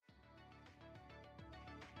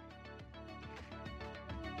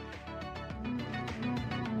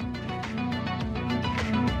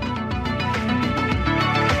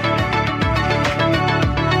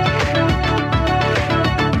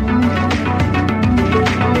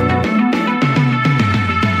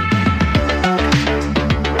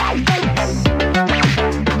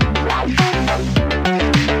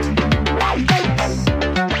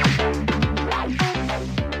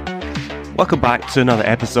Welcome back to another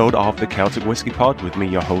episode of the Celtic Whisky Pod with me,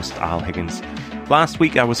 your host, Al Higgins. Last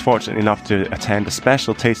week I was fortunate enough to attend a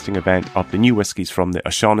special tasting event of the new whiskies from the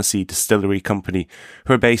O'Shaughnessy Distillery Company,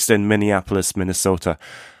 who are based in Minneapolis, Minnesota.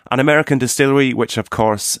 An American distillery which of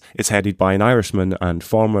course is headed by an Irishman and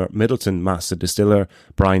former Middleton master distiller,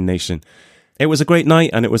 Brian Nation. It was a great night,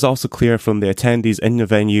 and it was also clear from the attendees in the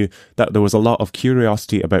venue that there was a lot of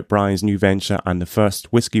curiosity about Brian's new venture and the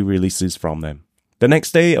first whisky releases from them. The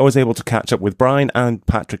next day, I was able to catch up with Brian and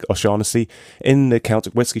Patrick O'Shaughnessy in the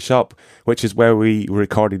Celtic Whisky Shop, which is where we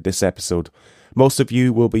recorded this episode. Most of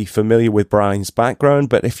you will be familiar with Brian's background,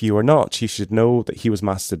 but if you are not, you should know that he was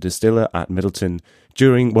master distiller at Middleton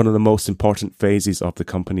during one of the most important phases of the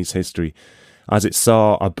company's history, as it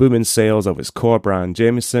saw a boom in sales of its core brand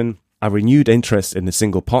Jameson, a renewed interest in the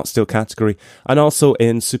single pot still category, and also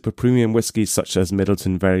in super premium whiskies such as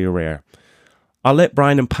Middleton Very Rare. I'll let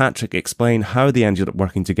Brian and Patrick explain how they ended up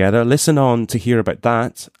working together, listen on to hear about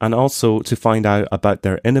that, and also to find out about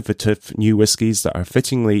their innovative new whiskies that are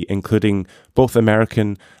fittingly including both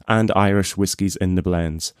American and Irish whiskies in the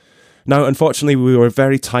blends. Now, unfortunately, we were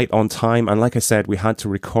very tight on time, and like I said, we had to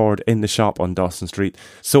record in the shop on Dawson Street.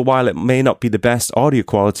 So while it may not be the best audio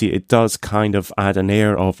quality, it does kind of add an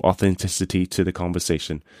air of authenticity to the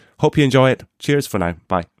conversation. Hope you enjoy it. Cheers for now.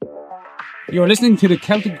 Bye. You're listening to the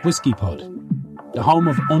Celtic Whisky Pod, the home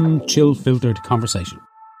of unchill-filtered conversation.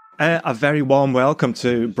 A very warm welcome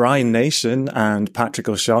to Brian Nation and Patrick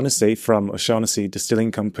O'Shaughnessy from O'Shaughnessy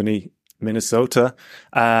Distilling Company, Minnesota.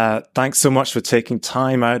 Thanks so much for taking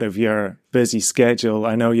time out of your busy schedule.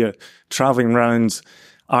 I know you're traveling around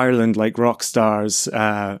Ireland like rock stars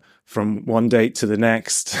from one date to the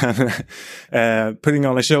next, putting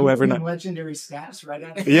on a show every night. Legendary stats right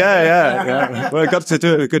out of Yeah. Well, I got to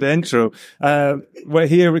do a good intro. We're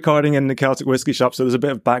here recording in the Celtic Whisky Shop, so there's a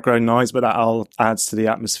bit of background noise, but that all adds to the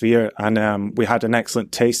atmosphere. And we had an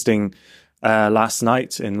excellent tasting last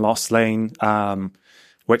night in Lost Lane,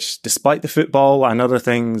 which, despite the football and other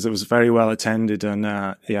things, it was very well attended, and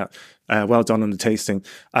well done on the tasting.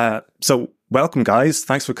 So welcome, guys.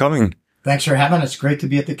 Thanks for coming. Thanks for having us. Great to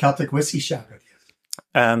be at the Celtic Whisky Shop with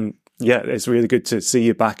you. It's really good to see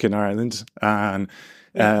you back in Ireland. And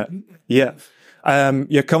you're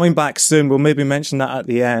coming back soon. We'll maybe mention that at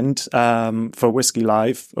the end for Whisky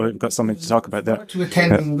Live. We've got something to talk about there. To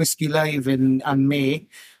attending Whisky Live during May,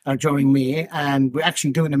 and we're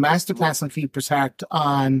actually doing a masterclass on Keeper's Heart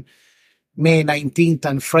on May 19th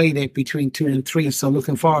on Friday between 2 and 3. So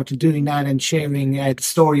looking forward to doing that and sharing the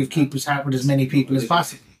story of Keeper's Heart with as many people as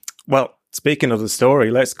possible. Well, speaking of the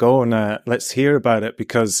story, let's go and let's hear about it,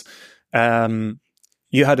 because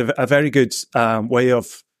you had a very good way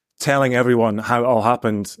of telling everyone how it all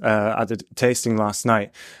happened at the tasting last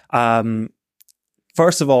night.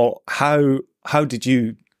 First of all, how did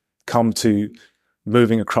you come to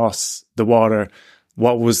moving across the water?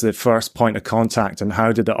 What was the first point of contact, and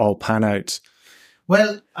how did it all pan out?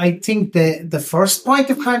 Well, I think the first point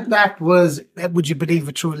of contact was, would you believe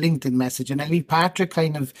it, through a LinkedIn message. And I leave Patrick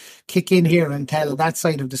kind of kick in here and tell that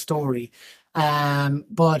side of the story.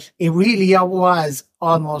 But it really was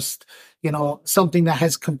almost, something that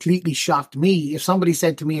has completely shocked me. If somebody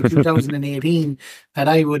said to me in 2018 that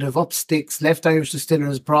I would have up sticks, left Irish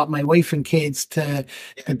Distillers, brought my wife and kids to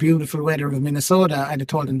the beautiful weather of Minnesota, I'd have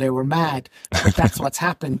told them they were mad. But that's what's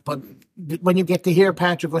happened. But when you get to hear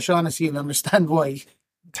Patrick O'Shaughnessy, you'll understand why.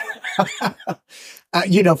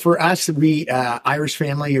 For us, we Irish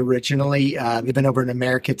family originally living over in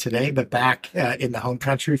America today, but back in the home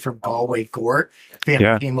country from Galway, Gort.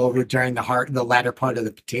 Family came over during the latter part of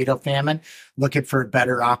the potato famine, looking for a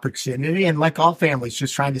better opportunity. And like all families,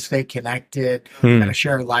 just trying to stay connected, kind of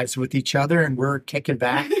share our lives with each other. And we're kicking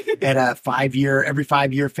back at every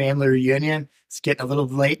 5 year family reunion. It's getting a little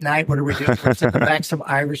late night. What are we doing? We're sipping back some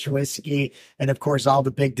Irish whiskey. And of course, all the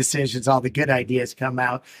big decisions, all the good ideas come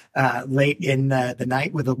out late in the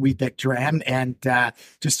night with a wee bit dram, and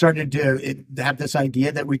just started to have this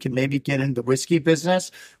idea that we could maybe get into the whiskey business.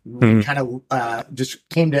 We kind of just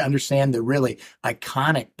came to understand the really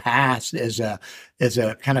iconic past as a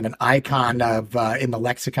kind of an icon of in the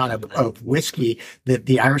lexicon of whiskey that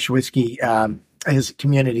the Irish whiskey his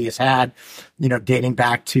community has had, dating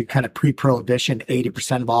back to kind of pre-prohibition,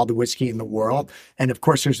 80% of all the whiskey in the world. And of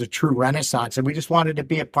course, there's a true renaissance, and we just wanted to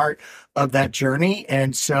be a part of that journey.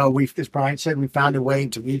 And so as Brian said, we found a way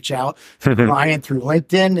to reach out to Brian through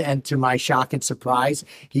LinkedIn, and to my shock and surprise,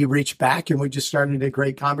 he reached back, and we just started a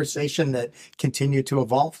great conversation that continued to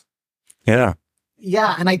evolve. Yeah.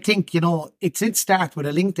 Yeah, and I think, it did start with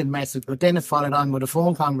a LinkedIn message, but then it followed on with a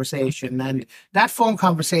phone conversation. And that phone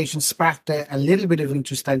conversation sparked a little bit of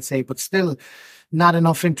interest, I'd say, but still not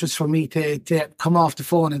enough interest for me to come off the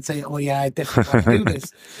phone and say, oh yeah, I definitely want to do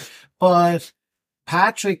this. But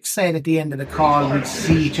Patrick said at the end of the call, we'd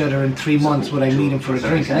see each other in 3 months, would I meet him for a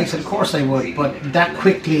drink? And I said, of course I would. But that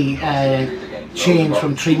quickly changed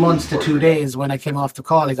from 3 months to 2 days. When I came off the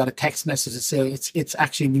call, I got a text message to say, it's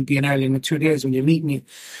actually we'll be in Ireland in 2 days when you meet me.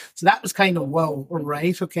 So that was kind of, wow, all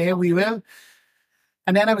right, okay, we will.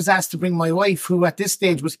 And then I was asked to bring my wife, who at this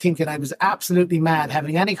stage was thinking I was absolutely mad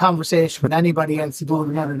having any conversation with anybody else to go to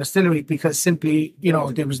another distillery, because simply,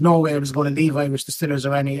 there was no way I was going to leave Irish Distillers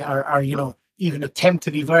or even attempt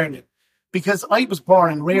to leave Ireland. Because I was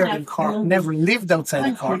born and reared in Cork, never lived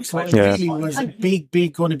outside of Cork. So it really was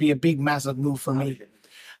going to be a big, massive move for me.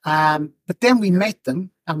 But then we met them,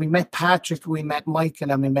 and we met Patrick, we met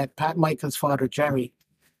Michael, and we met Michael's father, Jerry.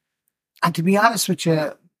 And to be honest with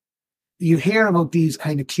you, you hear about these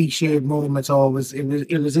kind of cliched moments always.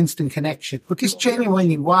 It was instant connection. But this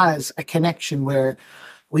genuinely was a connection where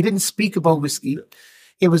we didn't speak about whiskey.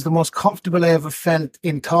 It was the most comfortable I ever felt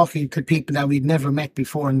in talking to people that we'd never met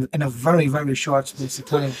before in a very, very short space of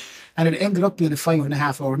time. And it ended up being a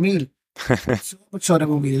 5.5 hour meal. So much so that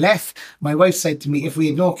when we left, my wife said to me, if we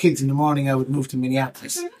had no kids in the morning, I would move to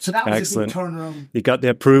Minneapolis. So that was excellent. A big turnaround. You got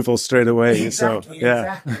the approval straight away. Exactly, so,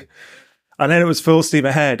 yeah. Exactly. And then it was full steam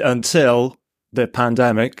ahead until the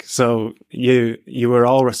pandemic. So you were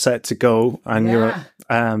all set to go, and you were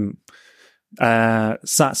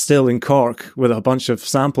sat still in Cork with a bunch of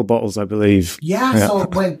sample bottles, I believe. Yeah. So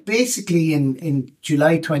basically in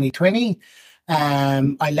July 2020,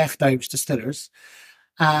 I left Irish Distillers,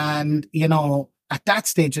 and at that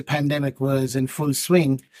stage, the pandemic was in full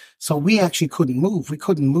swing. So we actually couldn't move. We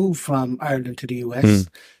couldn't move from Ireland to the US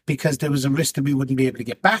because there was a risk that we wouldn't be able to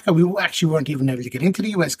get back. And we actually weren't even able to get into the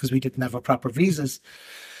US because we didn't have our proper visas.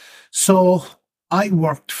 So I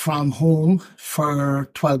worked from home for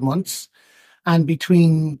 12 months. And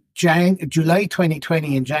between July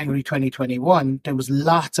 2020 and January 2021, there was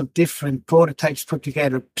lots of different prototypes put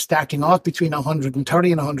together, starting off between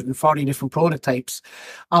 130 and 140 different prototypes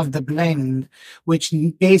of the blend, which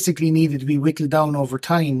basically needed to be whittled down over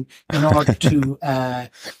time in order to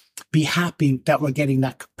be happy that we're getting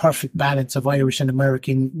that perfect balance of Irish and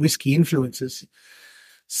American whiskey influences.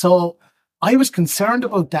 So I was concerned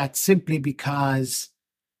about that simply because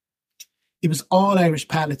it was all Irish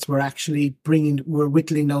palates were actually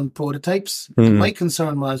whittling down prototypes. And my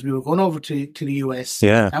concern was we were going over to the US.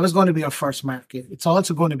 Yeah. That was going to be our first market. It's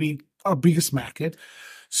also going to be our biggest market.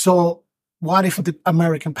 So what if the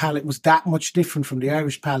American palate was that much different from the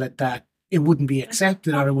Irish palate that it wouldn't be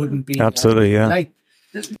accepted or it wouldn't be absolutely, liked?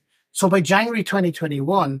 So by January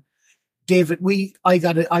 2021, I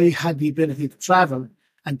had the ability to travel,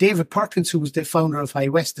 and David Perkins, who was the founder of High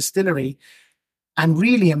West Distillery, and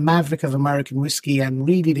really a maverick of American whiskey, and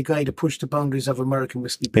really the guy to push the boundaries of American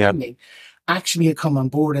whiskey blending, actually had come on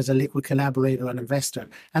board as a liquid collaborator and investor.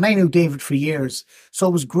 And I knew David for years. So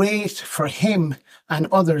it was great for him and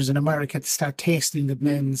others in America to start tasting the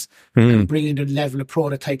blends and bringing the level of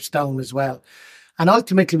prototypes down as well. And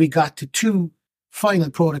ultimately we got to 2 final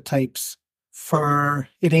prototypes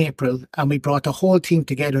in April, and we brought the whole team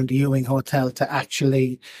together in the Ewing Hotel to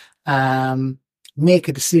actually make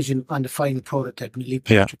a decision on the final prototype, and leave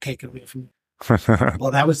Patrick take it away from me.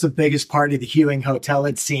 Well, that was the biggest part of the Ewing Hotel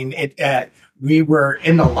had seen. We were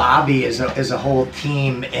in the lobby as a whole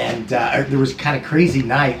team, and there was a kind of crazy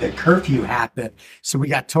night. The curfew happened, so we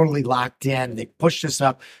got totally locked in. They pushed us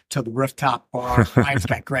up to the rooftop bar. I've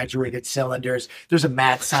got graduated cylinders. There's a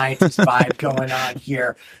mad scientist vibe going on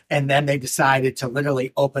here. And then they decided to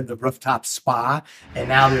literally open the rooftop spa, and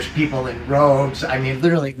now there's people in robes. I mean,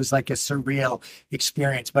 literally, it was like a surreal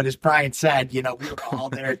experience. But as Brian said, we were all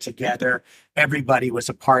there together. Everybody was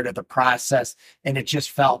a part of the process, and it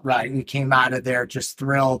just felt right. We came out of there just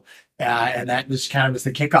thrilled, and that just kind of was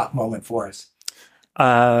the kickoff moment for us.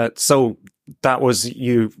 So that was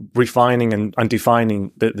you refining and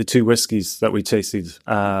defining the 2 whiskies that we tasted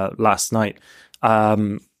last night.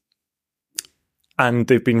 And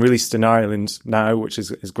they've been released in Ireland now, which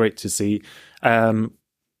is great to see.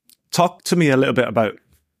 Talk to me a little bit about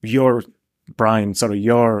Brian, sort of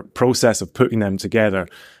your process of putting them together,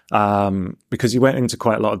 because you went into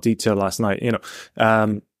quite a lot of detail last night.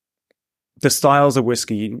 The styles of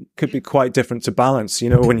whiskey could be quite different to balance,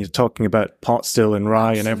 when you're talking about pot still and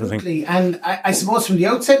rye and everything. And I suppose from the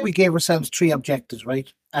outset, we gave ourselves 3 objectives,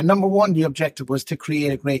 right? And number 1, the objective was to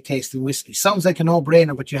create a great tasting whiskey. Sounds like a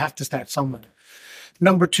no-brainer, but you have to start somewhere.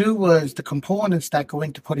 Number 2 was the components that go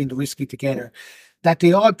into putting the whiskey together. that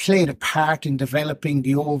they all played a part in developing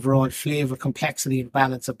the overall flavour, complexity and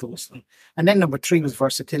balance of the whiskey. And then number 3 was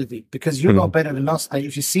versatility, because you know better than us that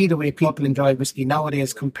if you see the way people enjoy whiskey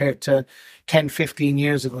nowadays compared to 10, 15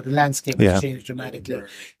 years ago, the landscape has changed dramatically.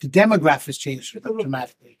 The demographic has changed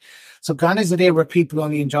dramatically. So gone is the day where people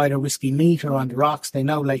only enjoy their whiskey neat or on the rocks. They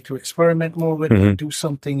now like to experiment more with it and do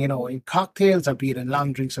something, you know, in cocktails or be it in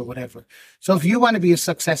long drinks or whatever. So if you want to be a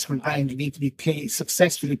successful brand, you need to be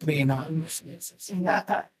successfully playing on. So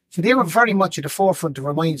they were very much at the forefront of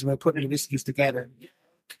our minds when we were putting the whiskies together.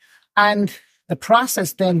 And the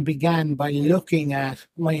process then began by looking at,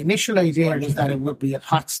 my initial idea was that it would be a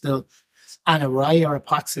pot still and a rye, or a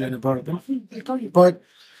pot still and a bourbon. But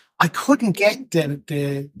I couldn't get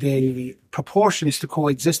the proportions to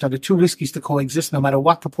coexist, or the 2 whiskies to coexist, no matter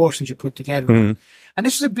what proportions you put together. And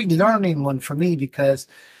this is a big learning one for me, because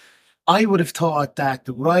I would have thought that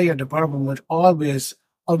the rye or the bourbon would always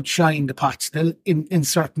outshine the pot still in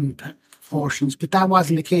certain proportions, but that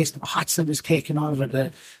wasn't the case. The pot still was taken over,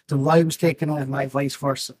 the rye was taken over, and vice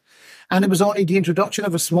versa. And it was only the introduction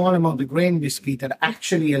of a small amount of grain whiskey that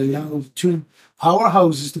actually allowed 2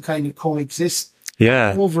 powerhouses to kind of coexist.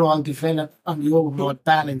 Overall develop on the overall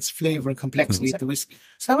balance, flavour and complexity of the whiskey.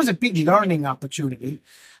 So that was a big learning opportunity.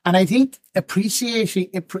 And I think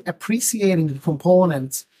appreciating the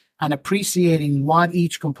components and appreciating what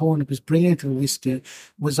each component was bringing to the whiskey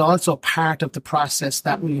was also part of the process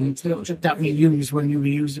that we use when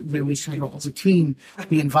we as a team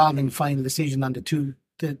be involved in the final decision on the two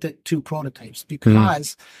prototypes,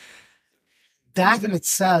 because that in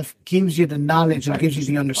itself gives you the knowledge and gives you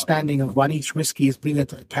the understanding of what each whiskey is bringing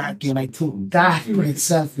to the party. And I think that in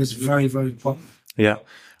itself is very, very important. Yeah.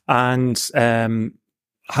 And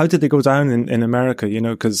how did they go down in America? You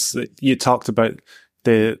know, because you talked about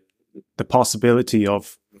the possibility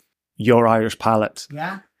of your Irish palate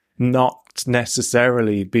not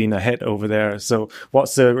necessarily being a hit over there. So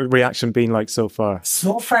what's the reaction been like so far?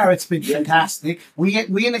 So far, it's been fantastic.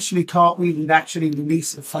 We initially thought we would actually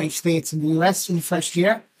release in 5 states in the US in the first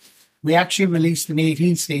year. We actually released in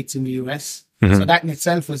 18 states in the US. So that in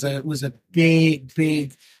itself was a big deal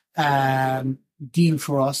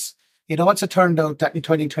for us. It also turned out that in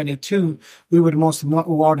 2022, we were the most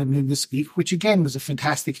awarded new whiskey, which again was a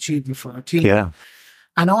fantastic achievement for our team. Yeah.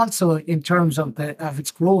 And also in terms of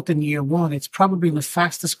its growth in year 1, it's probably the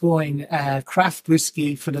fastest growing craft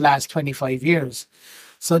whiskey for the last 25 years.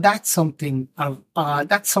 So that's something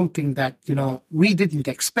that, you know, we didn't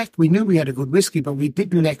expect. We knew we had a good whiskey, but we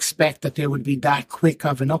didn't expect that there would be that quick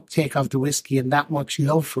of an uptake of the whiskey and that much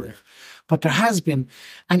love for it. But there has been.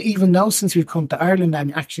 And even now, since we've come to Ireland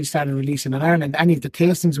and actually started releasing in Ireland, any of the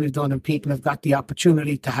tastings we've done and people have got the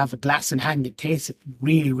opportunity to have a glass in hand and taste it,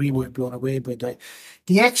 really, really were blown away by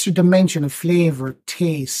the extra dimension of flavour,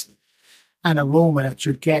 taste and aroma that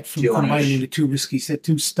you'd get from combining the 2 whiskies, the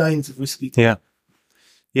 2 styles of whiskey together.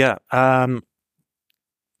 Yeah. And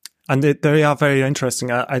they are very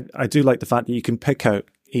interesting. I do like the fact that you can pick out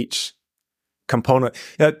each component.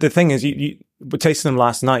 The thing is, you were tasting them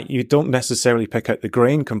last night, you don't necessarily pick out the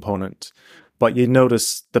grain component, but you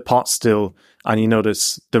notice the pot still and you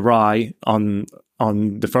notice the rye on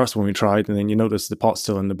the first one we tried, and then you notice the pot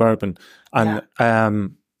still and the bourbon. And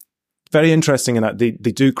very interesting in that they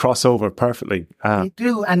do cross over perfectly. They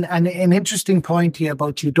do. And an interesting point here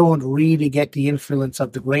about you don't really get the influence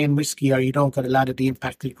of the grain whiskey, or you don't get a lot of the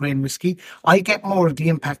impact of the grain whiskey. I get more of the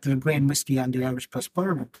impact of the grain whiskey on the Irish plus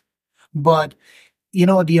bourbon. But, you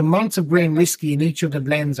know, the amounts of grain whiskey in each of the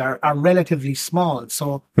blends are relatively small.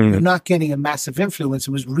 So you're not getting a massive influence.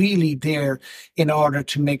 It was really there in order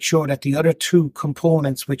to make sure that the other 2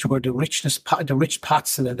 components, which were the rich pot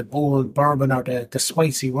still and the bold bourbon or the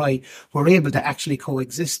spicy rye, were able to actually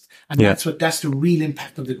coexist. And that's the real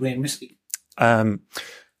impact of the grain whiskey.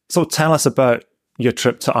 So tell us about your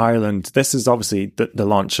trip to Ireland. This is obviously the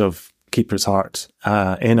launch of Keeper's Heart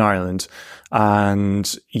in Ireland,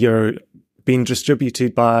 and you're being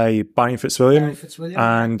distributed by Barry Fitzwilliam.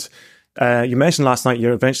 And you mentioned last night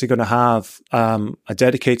you're eventually going to have a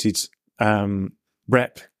dedicated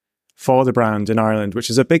rep for the brand in Ireland, which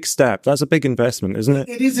is a big step. That's a big investment, isn't it?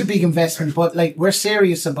 It is a big investment, but like, we're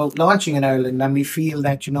serious about launching in Ireland, and we feel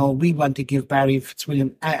that, you know, we want to give Barry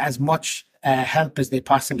Fitzwilliam as much help as they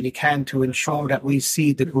possibly can to ensure that we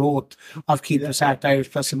see the growth of Keeper's Heart Irish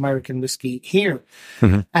plus American whiskey here.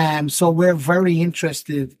 So we're very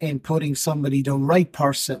interested in putting the right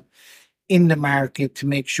person in the market to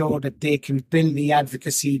make sure that they can build the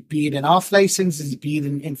advocacy, be it in off licenses, be it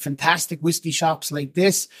in fantastic whiskey shops like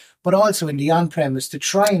this, but also in the on-premise to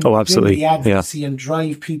try and Oh, build absolutely. the advocacy and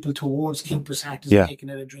drive people towards Keeper's Hat as making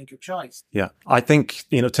it a drink of choice. Yeah, I think,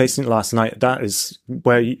 tasting it last night, that is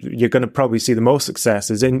where you're going to probably see the most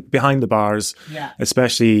success is in behind the bars,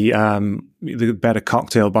 especially the better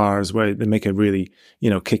cocktail bars where they make a really,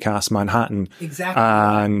 kick-ass Manhattan. Exactly.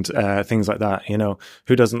 And things like that,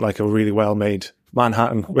 who doesn't like a really well-made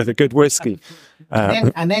Manhattan with a good whiskey?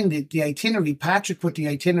 And then the itinerary, Patrick put the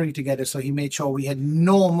itinerary together, so he made sure we had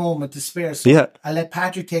no moment to spare. So I'll let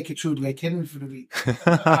Patrick take you through the itinerary for the week.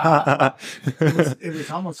 It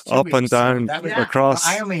was almost 2 up weeks. and down, across.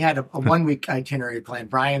 I only had a 1 week itinerary plan.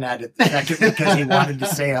 Brian had it second because he wanted to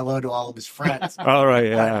say hello to all of his friends. All right,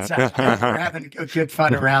 yeah. We're having a good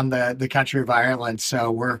fun around the country of Ireland.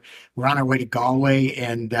 So we're on our way to Galway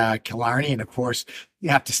and Killarney, and of course, you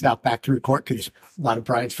have to stop back through Cork because a lot of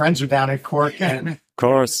Brian's friends are down at Cork. And of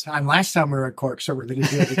course. Last time we were at Cork, so we're going to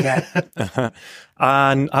do it again.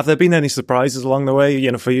 And have there been any surprises along the way,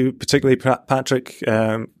 for you, particularly Patrick,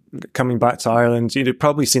 coming back to Ireland? You've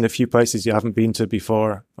probably seen a few places you haven't been to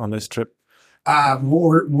before on this trip.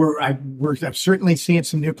 We're certainly seeing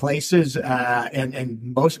some new places,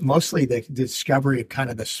 and mostly the discovery of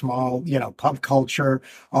kind of the small, pub culture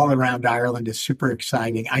all around Ireland is super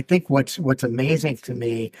exciting. I think what's amazing to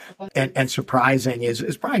me and surprising is,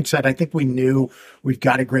 as Brian said, I think we knew we've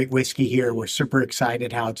got a great whiskey here. We're super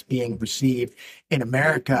excited how it's being received in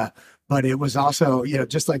America. But it was also,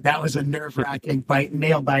 just like that was a nerve-wracking,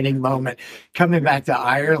 nail-biting moment coming back to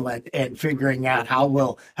Ireland and figuring out how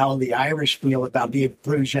will the Irish feel about the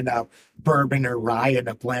inclusion of bourbon or rye in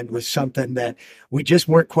a blend was something that we just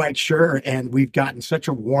weren't quite sure. And we've gotten such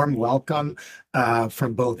a warm welcome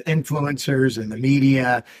from both influencers and the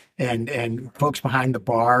media and folks behind the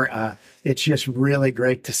bar. It's just really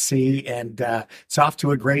great to see, and it's off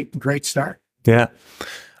to a great start. Yeah.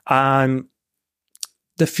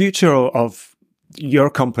 The future of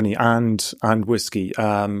your company and whiskey,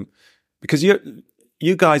 because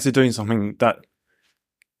you guys are doing something that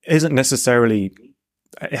hasn't necessarily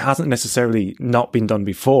not been done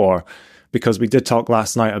before, because we did talk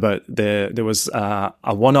last night about there was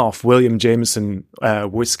a one-off William Jameson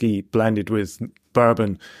whiskey blended with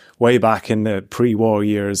bourbon way back in the pre-war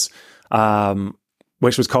years,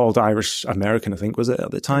 which was called Irish American, I think, was it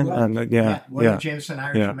at the time? And William Jameson,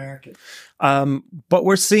 Irish American. But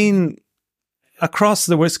we're seeing across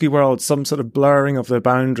the whiskey world some sort of blurring of the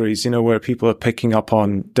boundaries, where people are picking up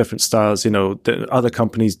on different styles. The other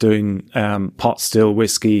companies doing pot still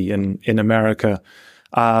whiskey in America.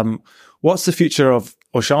 What's the future of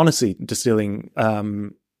O'Shaughnessy distilling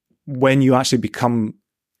when you actually become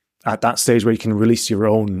at that stage where you can release your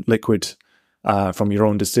own liquid from your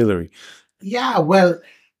own distillery? Yeah, well,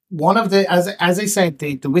 one of the, as I said,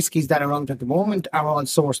 the whiskies that are out at the moment are all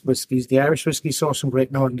sourced whiskies. The Irish whiskey sourced from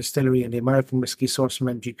Great Northern Distillery and the American whiskey sourced from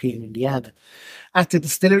MGP in Indiana. At the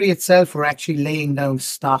distillery itself, we're actually laying down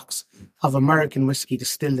stocks of American whiskey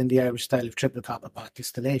distilled in the Irish style of triple copper pot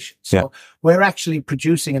distillation. So we're actually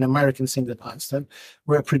producing an American single pot still.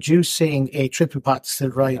 We're producing a triple pot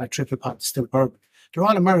distilled rye and a triple pot distilled bourbon. They're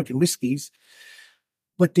all American whiskies,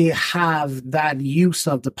 but they have that use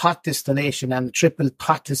of the pot distillation and the triple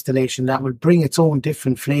pot distillation that will bring its own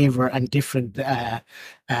different flavor and different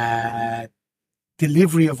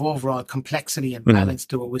delivery of overall complexity and balance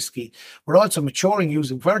to a whiskey. We're also maturing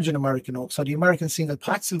using virgin American oak, so the American single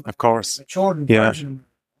pot still, of course, matured in virgin,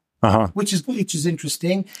 which is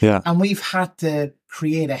interesting. Yeah, and we've had to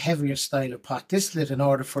create a heavier style of pot distillate in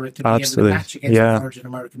order for it to be able to match against the virgin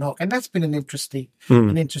American oak, and that's been an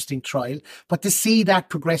interesting trial. But to see that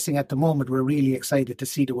progressing at the moment, we're really excited to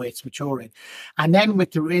see the way it's maturing. And then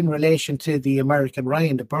in relation to the American rye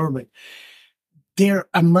and the bourbon, they're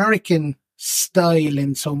American style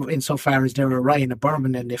insofar as they're a rye and a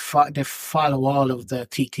bourbon, and they follow all of the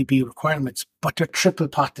TTB requirements, but they're triple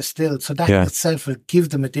pot distilled, so that in itself will give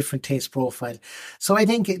them a different taste profile. So I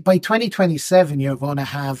think by 2027 you're going to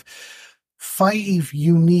have 5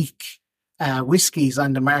 unique whiskies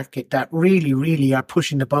on the market that really are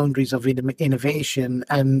pushing the boundaries of innovation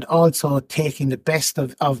and also taking the best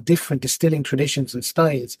of different distilling traditions and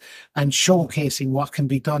styles and showcasing what can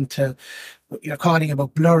be done to, you're calling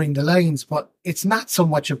about blurring the lines, but it's not so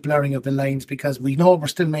much a blurring of the lines because we know we're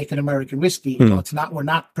still making American whiskey. We're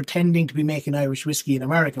not pretending to be making Irish whiskey in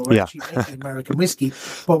America. We're actually making American whiskey,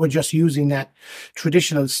 but we're just using that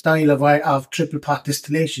traditional style of triple pot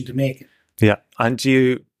distillation to make it. Yeah, and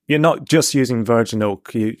you're not just using virgin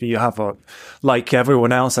oak. You have like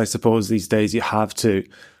everyone else, I suppose, these days, you have to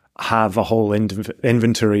have a whole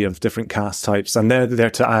inventory of different cask types, and they're there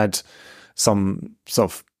to add some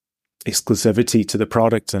sort of exclusivity to the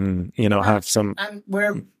product and, have some. And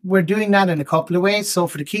we're doing that in a couple of ways. So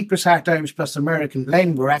for the Keeper's Heart Irish Plus American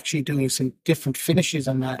blend, we're actually doing some different finishes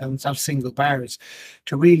on that on some single barrels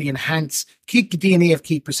to really keep the DNA of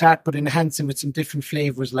Keeper's Heart, but enhance it with some different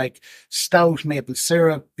flavors like stout, maple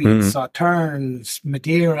syrup, sauternes,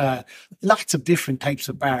 Madeira, lots of different types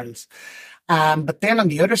of barrels. But then on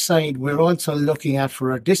the other side, we're also looking at,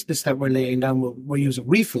 for our distillate that we're laying down, we're using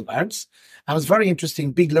refill barrels. And it was very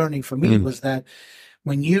interesting. Big learning for me was that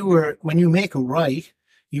when you make a rye,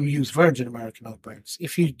 you use virgin American oak barrels.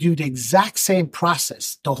 If you do the exact same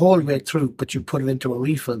process the whole way through, but you put it into a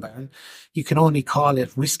refill barrel, you can only call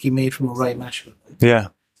it whiskey made from a rye mash bill. Yeah.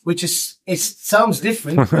 Which it sounds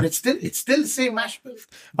different, but it's still the same mash bill.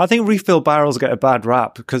 I think refill barrels get a bad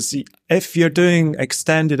rap because if you're doing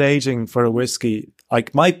extended aging for a whiskey,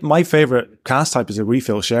 like my favorite cask type is a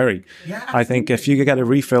refill sherry. Yeah, I think if you could get a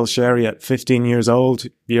refill sherry at 15 years old,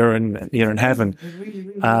 you're in heaven.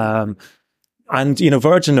 Really And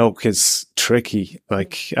virgin oak is tricky.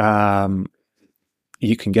 Like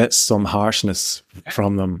you can get some harshness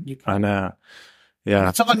from them, and yeah,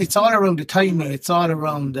 it's all around the timing. It's all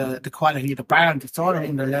around the quality of the barrel. It's all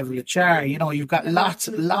around the level of char. You've got lots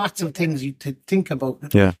of things to think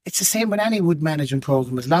about. Yeah, it's the same with any wood management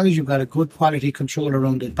program. As long as you've got a good quality control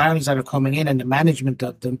around the barrels that are coming in and the management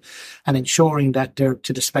of them, and ensuring that they're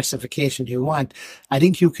to the specification you want, I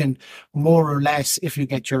think you can more or less, if you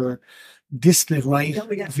get your distillate right,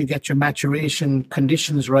 if you get your maturation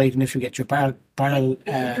conditions right, and if you get your barrel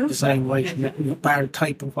design right, and barrel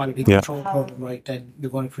type and quality control program right, then you're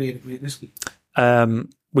going to create a great whiskey.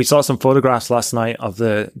 We saw some photographs last night of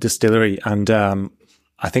the distillery, and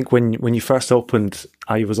I think when you first opened,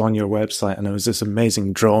 I was on your website, and there was this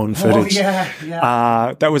amazing drone footage.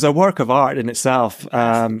 That was a work of art in itself.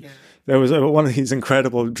 There was one of these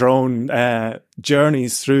incredible drone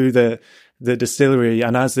journeys through the distillery,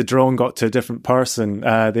 and as the drone got to a different person,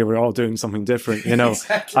 they were all doing something different.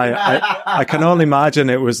 Exactly. I can only imagine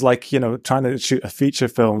it was like trying to shoot a feature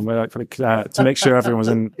film to make sure everyone was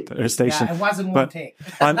in their station. Yeah, it wasn't one take.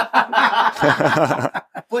 But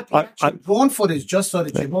the actual drone footage, just so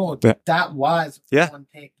that you know, that was one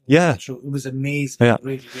take. Yeah, it was amazing. Yeah. It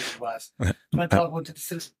really was. Do you want to talk about the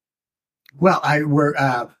distillery? Well,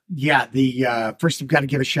 first we've got to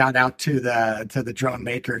give a shout out to the drone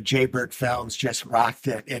maker. Jaybird Films just rocked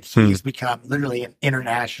it. He's become literally an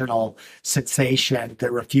international sensation.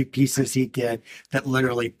 There were a few pieces he did that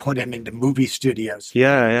literally put him into movie studios.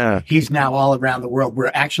 Yeah. He's now all around the world.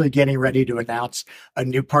 We're actually getting ready to announce a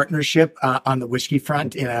new partnership on the whiskey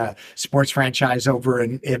front in a sports franchise over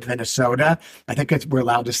in Minnesota. I think we're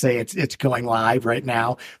allowed to say it's going live right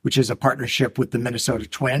now, which is a partnership with the Minnesota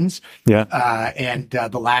Twins. Yeah. And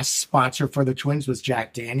the last sponsor for the Twins was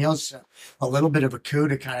Jack Daniels. A little bit of a coup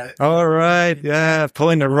to kind of... All right. Yeah.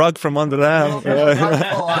 Pulling the rug from under them.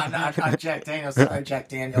 on Jack Daniels. Sorry, Jack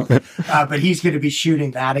Daniels. But he's going to be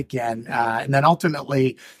shooting that again. And then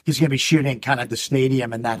ultimately, he's going to be shooting kind of the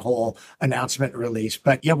stadium and that whole announcement release.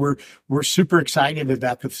 But yeah, we're super excited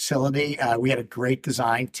about the facility. We had a great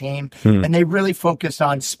design team. And they really focused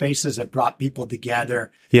on spaces that brought people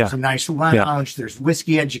together. Yeah. There's a nice lounge. There's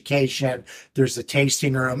whiskey education. There's a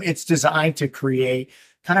tasting room. It's designed to create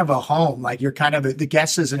kind of a home. Like you're kind of the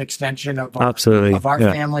guest is an extension of our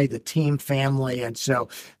family, the team family. And so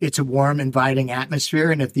it's a warm, inviting atmosphere.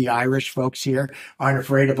 And if the Irish folks here aren't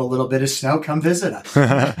afraid of a little bit of snow, come visit us.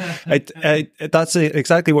 That's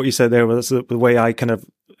exactly what you said there. That's the way I kind of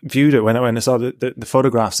viewed it when I saw the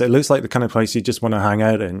photographs. It looks like the kind of place you just want to hang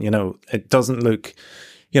out in. It doesn't look...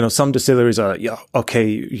 some distilleries are, okay,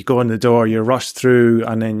 you go in the door, you're rushed through,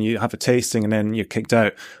 and then you have a tasting, and then you're kicked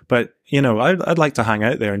out. But, I'd like to hang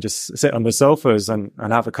out there and just sit on the sofas and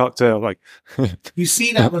have a cocktail. Like, you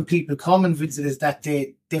see that when people come and visit, is that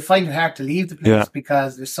they find it hard to leave the place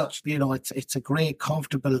because there's such, it's a great,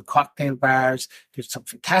 comfortable cocktail bars. There's some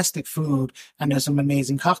fantastic food and there's some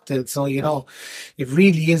amazing cocktails. So, it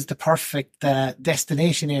really is the perfect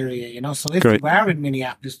destination area, So if you are in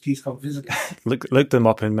Minneapolis, please come visit. Look them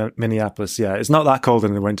up in Minneapolis. Yeah. It's not that cold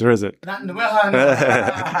in the winter, is it? Not in the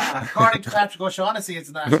winter. According to Patrick O'Shaughnessy,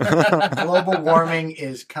 it's not. Global warming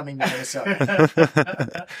is coming to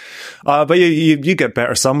Minnesota. But you get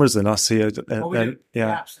better summers than us here. Absolutely.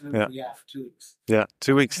 Yeah, for 2 weeks. Yeah,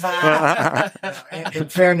 2 weeks. In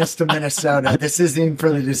fairness to Minnesota, this isn't for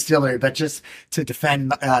the distillery, but just to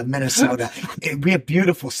defend Minnesota, we have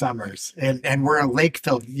beautiful summers, and we're a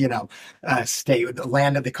lake-filled, state.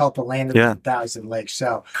 They call it the land of the 1,000 lakes.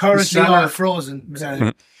 So currently are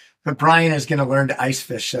frozen. But Brian is going to learn to ice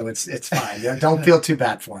fish, so it's fine. Don't feel too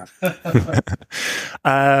bad for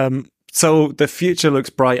him. So the future looks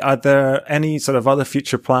bright. Are there any sort of other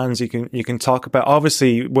future plans you can talk about?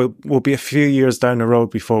 Obviously, we'll be a few years down the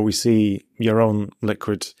road before we see your own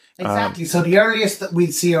liquid. Exactly. So the earliest that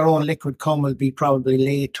we'll see our own liquid come will be probably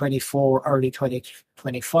late 24, early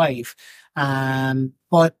 2025.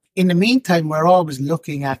 But in the meantime, we're always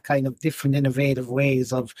looking at kind of different innovative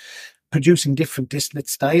ways of producing different distillate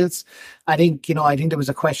styles. I think there was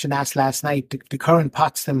a question asked last night, the current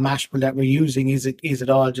pot still mash bill that we're using, is it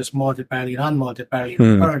all just malted barley and unmalted barley? It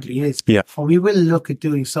currently is. Yeah. Or we will look at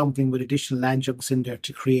doing something with additional adjuncts in there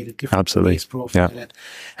to create a different taste profile. Yeah.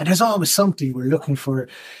 And there's always something. We're looking for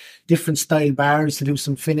different style barrels to do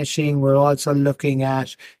some finishing. We're also looking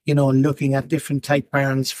at different type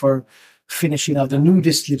barrels for finishing of the new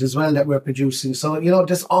distillate as well that we're producing. So,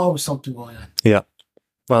 there's always something going on. Yeah.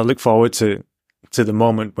 Well, I look forward to the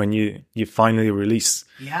moment when you finally release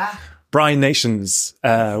Brian Nation's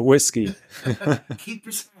whiskey. Keep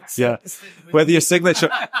your yeah, with your signature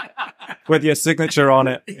on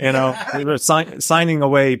it. We were signing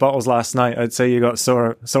away bottles last night. I'd say you got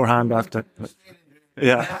sore hand after.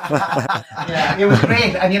 Yeah. Yeah, it was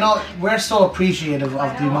great. And we're so appreciative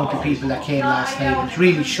of the amount of people that came last night. It's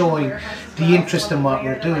really showing the interest in what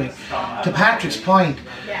we're doing. To Patrick's point,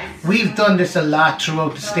 we've done this a lot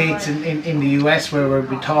throughout the States in the US where we've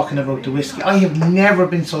been talking about the whiskey. I have never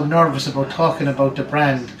been so nervous about talking about the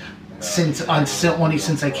brand since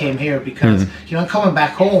I came here, because coming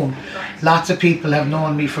back home, lots of people have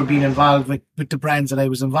known me for being involved with the brands that I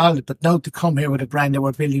was involved with, but now to come here with a brand that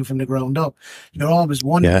we're building from the ground up, you're always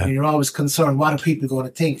wondering, and you're always concerned, what are people going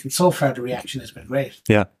to think? And so far the reaction has been great.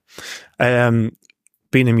 Yeah.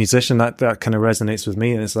 Being a musician, that kind of resonates with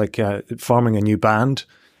me. It's like forming a new band.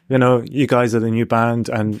 You guys are the new band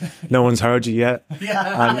and no one's heard you yet.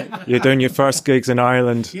 Yeah. And you're doing your first gigs in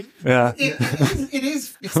Ireland. Yeah. It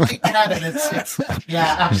is. It's like that, and it's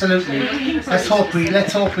yeah, absolutely. Let's hope we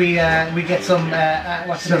get some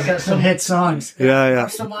hit songs. Yeah. Or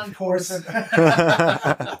some encores.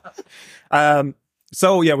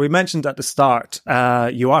 So yeah, we mentioned at the start,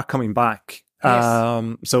 you are coming back.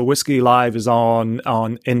 Yes. So Whiskey Live is on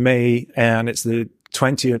in May, and it's the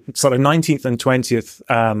 19th and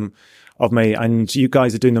 20th of May, and you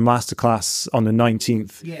guys are doing the masterclass on the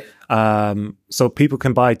 19th. Yeah. So people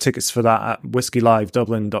can buy tickets for that at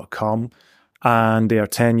whiskylivedublin.com, and they are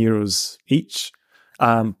 €10 each.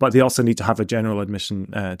 But they also need to have a general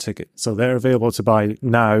admission ticket. So they're available to buy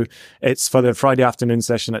now. It's for the Friday afternoon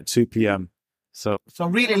session at 2 p.m. So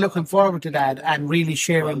really looking forward to that, and really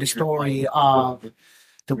sharing the story of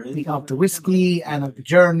the whiskey and of the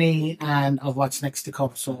journey and of what's next to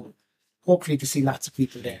come. So hopefully to see lots of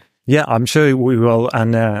people there. Yeah, I'm sure we will.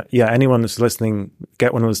 And anyone that's listening,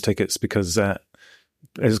 get one of those tickets, because it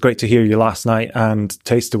was great to hear you last night and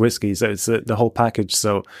taste the whiskies. It's the whole package.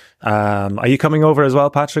 So are you coming over as well,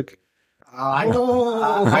 Patrick? I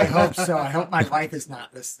hope so. I hope my wife is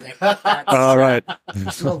not listening. All right.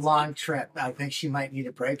 It's a long trip. I think she might need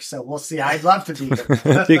a break, so we'll see. I'd love to be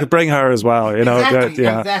there. You could bring her as well. Exactly.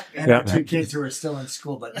 And our 2 kids who are still in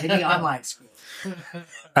school, but maybe online school.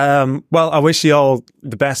 Well, I wish you all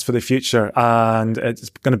the best for the future, and it's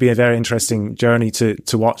going to be a very interesting journey to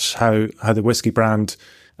watch how the whiskey brand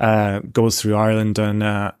goes through Ireland,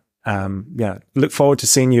 and look forward to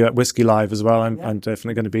seeing you at Whiskey Live as well. I'm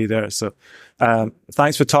definitely going to be there. So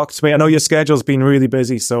thanks for talking to me. I know your schedule's been really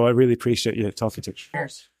busy, so I really appreciate you talking to me.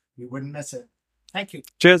 Cheers. You wouldn't miss it. Thank you.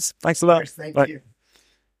 Cheers. Thanks a lot. Cheers. Thank you.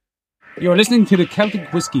 You're listening to the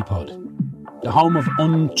Celtic Whiskey Pod, the home of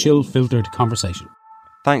unchill filtered conversation.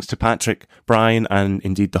 Thanks to Patrick, Brian, and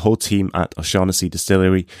indeed the whole team at O'Shaughnessy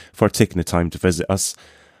Distillery for taking the time to visit us.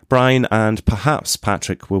 Brian and perhaps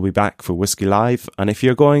Patrick will be back for Whiskey Live, and if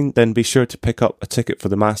you're going, then be sure to pick up a ticket for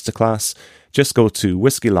the masterclass. Just go to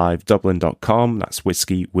whiskylivedublin.com, that's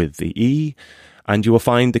whiskey with the E, and you will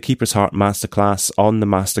find the Keeper's Heart Masterclass on the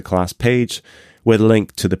masterclass page with a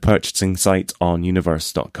link to the purchasing site on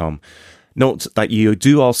universe.com. Note that you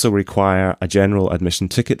do also require a general admission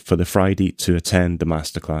ticket for the Friday to attend the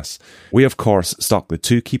masterclass. We of course stock the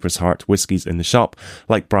 2 Keeper's Heart whiskies in the shop.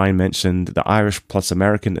 Like Brian mentioned, the Irish plus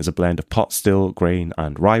American is a blend of pot still, grain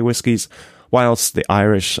and rye whiskies, whilst the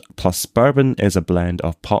Irish plus bourbon is a blend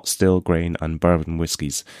of pot still, grain and bourbon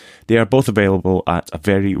whiskies. They are both available at a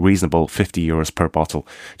very reasonable €50 per bottle.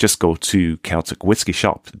 Just go to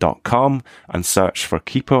CelticWhiskeyShop.com and search for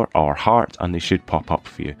Keeper or Heart, and they should pop up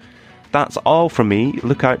for you. That's all from me.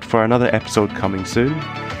 Look out for another episode coming soon.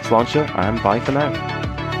 Sláinte and bye for now.